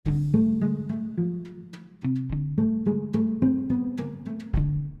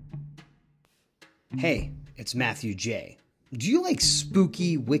Hey, it's Matthew J. Do you like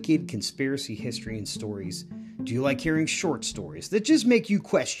spooky, wicked conspiracy history and stories? Do you like hearing short stories that just make you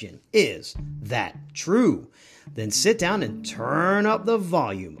question, is that true? Then sit down and turn up the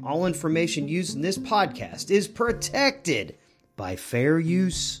volume. All information used in this podcast is protected by fair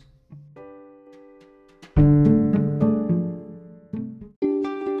use.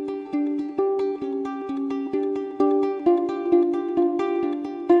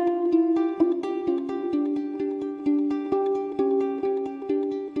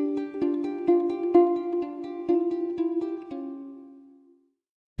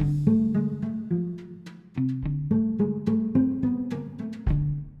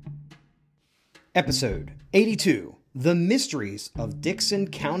 Episode 82, The Mysteries of Dickson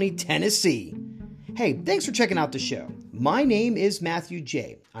County, Tennessee. Hey, thanks for checking out the show. My name is Matthew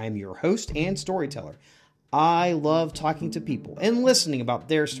J. I am your host and storyteller. I love talking to people and listening about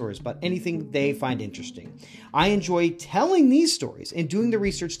their stories, about anything they find interesting. I enjoy telling these stories and doing the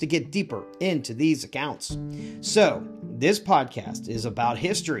research to get deeper into these accounts. So, this podcast is about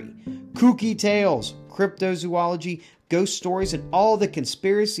history, kooky tales, cryptozoology, ghost stories, and all the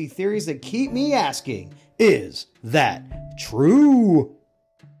conspiracy theories that keep me asking, is that true?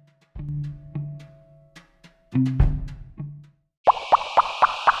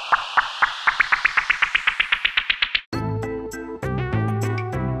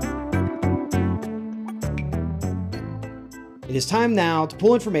 It is time now to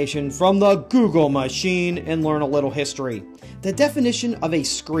pull information from the Google machine and learn a little history. The definition of a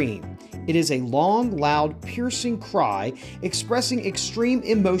scream. It is a long, loud, piercing cry expressing extreme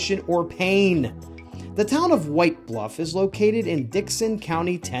emotion or pain. The town of White Bluff is located in Dickson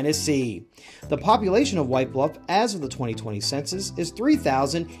County, Tennessee. The population of White Bluff as of the 2020 census is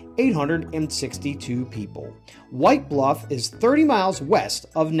 3,862 people. White Bluff is 30 miles west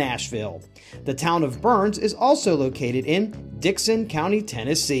of Nashville. The town of Burns is also located in Dickson County,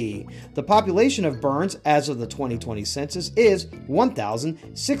 Tennessee. The population of Burns as of the 2020 census is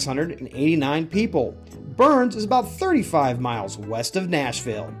 1,689 people. Burns is about 35 miles west of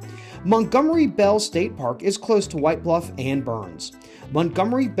Nashville. Montgomery Bell State Park is close to White Bluff and Burns.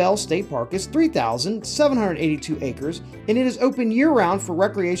 Montgomery Bell State Park is 3,782 acres, and it is open year-round for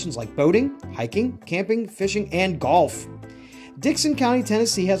recreations like boating, hiking, camping, fishing, and golf. Dickson County,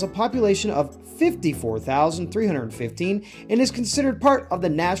 Tennessee has a population of 54,315 and is considered part of the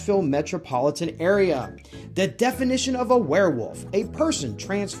Nashville metropolitan area. The definition of a werewolf: a person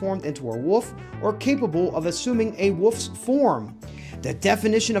transformed into a wolf or capable of assuming a wolf's form. The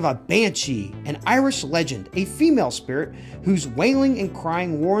definition of a banshee: an Irish legend, a female spirit whose wailing and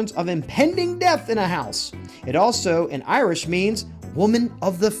crying warns of impending death in a house. It also, in Irish, means woman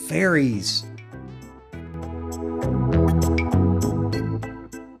of the fairies.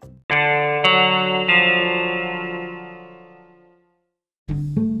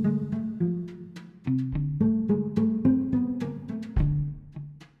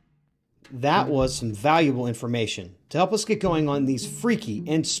 That was some valuable information to help us get going on these freaky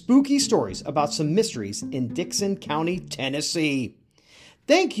and spooky stories about some mysteries in Dickson County, Tennessee.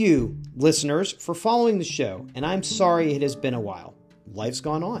 Thank you, listeners, for following the show, and I'm sorry it has been a while. Life's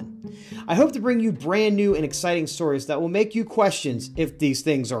gone on. I hope to bring you brand new and exciting stories that will make you question if these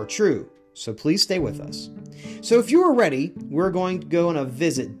things are true, so please stay with us. So if you are ready, we're going to go on a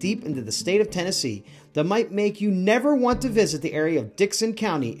visit deep into the state of Tennessee that might make you never want to visit the area of Dickson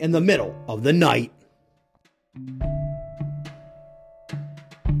County in the middle of the night.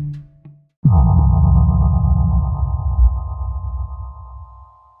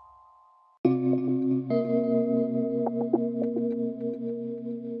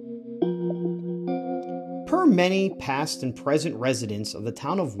 Per many past and present residents of the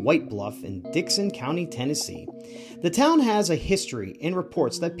town of White Bluff in Dickson County, Tennessee, the town has a history and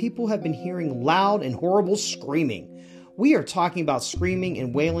reports that people have been hearing loud and horrible screaming. We are talking about screaming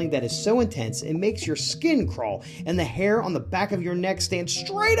and wailing that is so intense it makes your skin crawl and the hair on the back of your neck stand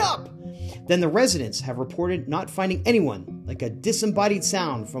straight up. Then the residents have reported not finding anyone like a disembodied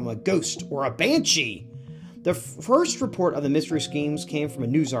sound from a ghost or a banshee. The first report of the mystery screams came from a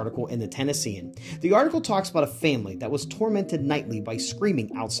news article in the Tennessean. The article talks about a family that was tormented nightly by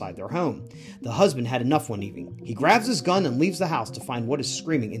screaming outside their home. The husband had enough one evening. He grabs his gun and leaves the house to find what is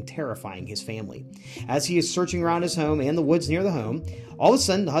screaming and terrifying his family. As he is searching around his home and the woods near the home, all of a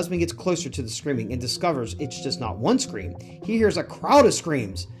sudden the husband gets closer to the screaming and discovers it's just not one scream. He hears a crowd of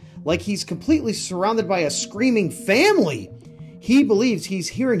screams, like he's completely surrounded by a screaming family. He believes he's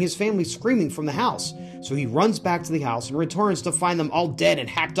hearing his family screaming from the house, so he runs back to the house and returns to find them all dead and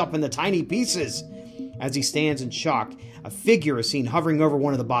hacked up into tiny pieces. As he stands in shock, a figure is seen hovering over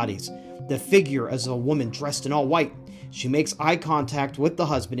one of the bodies. The figure is a woman dressed in all white. She makes eye contact with the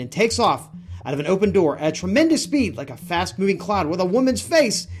husband and takes off out of an open door at tremendous speed like a fast-moving cloud with a woman's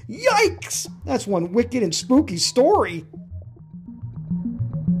face. Yikes! That's one wicked and spooky story.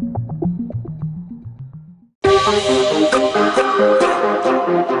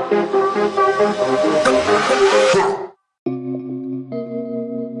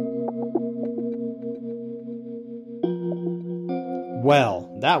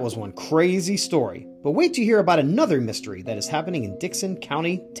 Well, that was one crazy story. But wait to hear about another mystery that is happening in Dickson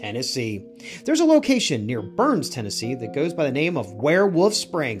County, Tennessee. There's a location near Burns, Tennessee that goes by the name of Werewolf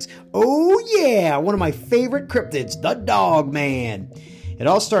Springs. Oh yeah, one of my favorite cryptids, the Dog Man. It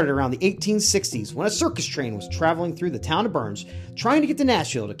all started around the 1860s when a circus train was traveling through the town of Burns trying to get to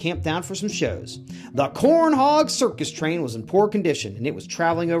Nashville to camp down for some shows. The Corn Hog Circus train was in poor condition and it was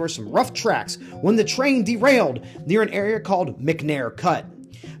traveling over some rough tracks when the train derailed near an area called McNair Cut.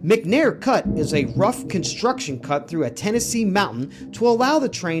 McNair Cut is a rough construction cut through a Tennessee mountain to allow the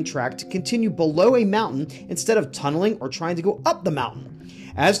train track to continue below a mountain instead of tunneling or trying to go up the mountain.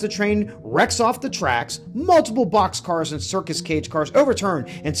 As the train wrecks off the tracks, multiple boxcars and circus cage cars overturn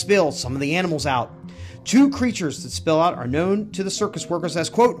and spill some of the animals out. Two creatures that spill out are known to the circus workers as,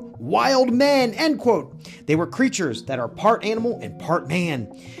 quote, wild men, end quote. They were creatures that are part animal and part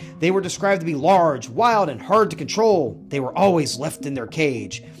man. They were described to be large, wild, and hard to control. They were always left in their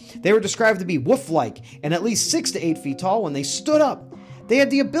cage. They were described to be wolf-like and at least 6 to 8 feet tall when they stood up. They had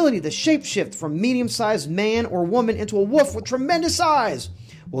the ability to shapeshift from medium-sized man or woman into a wolf with tremendous size.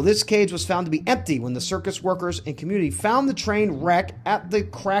 Well, this cage was found to be empty when the circus workers and community found the train wreck at the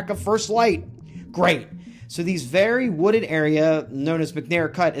crack of first light. Great. So these very wooded area known as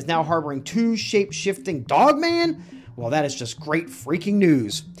McNair Cut is now harboring two shape-shifting dogmen? Well, that is just great freaking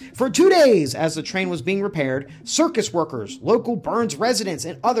news. For 2 days, as the train was being repaired, circus workers, local Burns residents,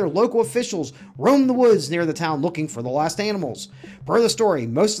 and other local officials roamed the woods near the town looking for the lost animals. Per the story,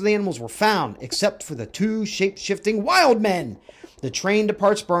 most of the animals were found, except for the two shape-shifting wild men. The train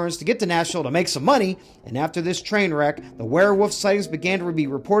departs Burns to get to Nashville to make some money, and after this train wreck, the werewolf sightings began to be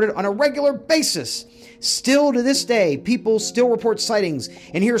reported on a regular basis. Still to this day, people still report sightings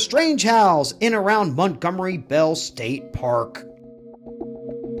and hear strange howls in and around Montgomery Bell State Park.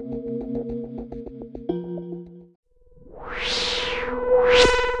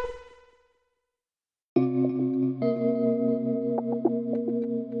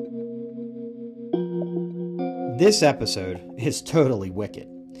 This episode is totally wicked.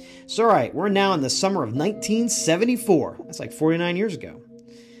 So alright, we're now in the summer of 1974. That's like 49 years ago.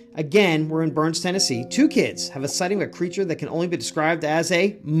 Again, we're in Burns, Tennessee. Two kids have a sighting of a creature that can only be described as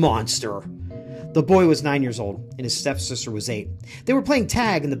a monster. The boy was 9 years old, and his stepsister was 8. They were playing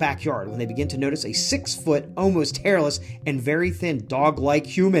tag in the backyard when they began to notice a 6-foot, almost hairless, and very thin dog-like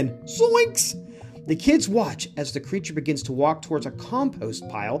human. Zoinks! The kids watch as the creature begins to walk towards a compost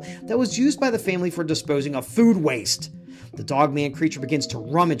pile that was used by the family for disposing of food waste. The dog-man creature begins to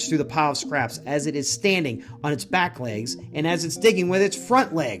rummage through the pile of scraps as it is standing on its back legs and as it's digging with its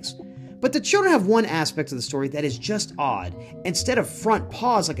front legs. But the children have one aspect of the story that is just odd. Instead of front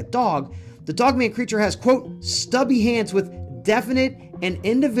paws like a dog, the dog-man creature has, quote, stubby hands with definite and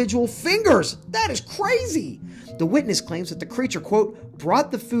individual fingers. That is crazy. The witness claims that the creature, quote, brought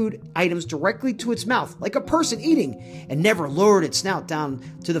the food items directly to its mouth like a person eating and never lowered its snout down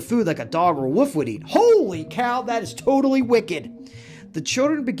to the food like a dog or a wolf would eat. Holy cow, that is totally wicked. The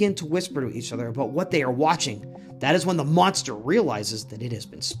children begin to whisper to each other about what they are watching. That is when the monster realizes that it has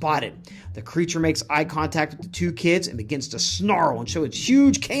been spotted. The creature makes eye contact with the two kids and begins to snarl and show its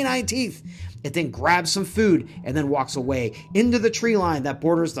huge canine teeth. It then grabs some food and then walks away into the tree line that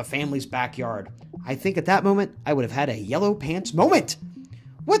borders the family's backyard. I think at that moment, I would have had a yellow pants moment.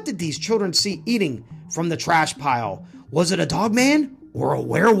 What did these children see eating from the trash pile? Was it a dog man or a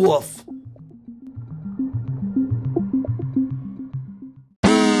werewolf?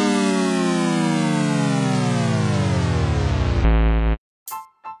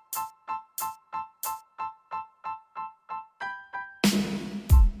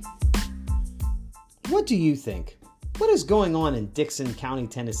 What do you think? What is going on in Dickson County,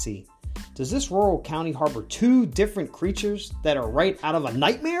 Tennessee? Does this rural county harbor two different creatures that are right out of a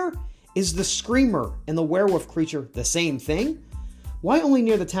nightmare? Is the screamer and the werewolf creature the same thing? Why only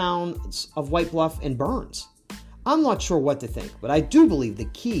near the towns of White Bluff and Burns? I'm not sure what to think, but I do believe the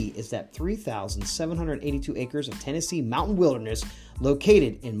key is that 3,782 acres of Tennessee mountain wilderness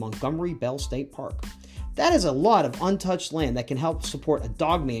located in Montgomery Bell State Park. That is a lot of untouched land that can help support a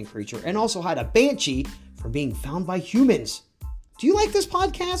dogman creature and also hide a banshee from being found by humans. Do you like this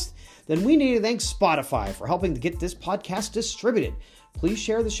podcast? Then we need to thank Spotify for helping to get this podcast distributed. Please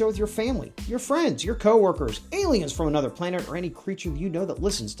share the show with your family, your friends, your coworkers, aliens from another planet, or any creature you know that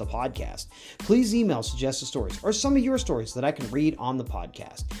listens to podcasts. Please email suggested stories or some of your stories that I can read on the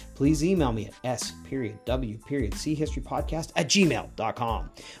podcast. Please email me at s.w.chihistorypodcast@gmail.com.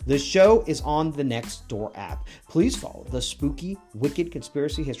 The show is on the Nextdoor app. Please follow the Spooky Wicked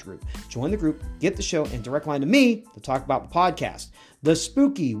Conspiracy History Group. Join the group, get the show, and direct line to me to talk about the podcast. The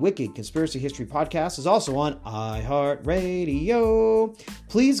Spooky Wicked Conspiracy History Podcast is also on iHeartRadio.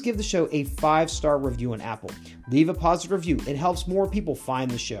 Please give the show a 5-star review on Apple. Leave a positive review. It helps more people find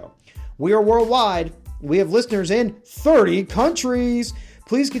the show. We are worldwide. We have listeners in 30 countries.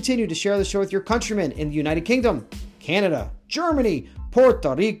 Please continue to share the show with your countrymen in the United Kingdom, Canada, Germany,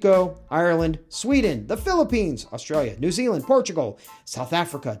 Puerto Rico, Ireland, Sweden, the Philippines, Australia, New Zealand, Portugal, South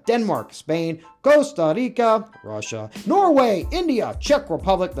Africa, Denmark, Spain, Costa Rica, Russia, Norway, India, Czech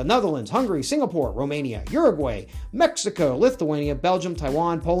Republic, the Netherlands, Hungary, Singapore, Romania, Uruguay, Mexico, Lithuania, Belgium,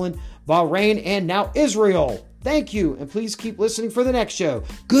 Taiwan, Poland, Bahrain, and now Israel. Thank you, and please keep listening for the next show.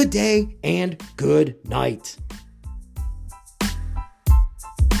 Good day and good night.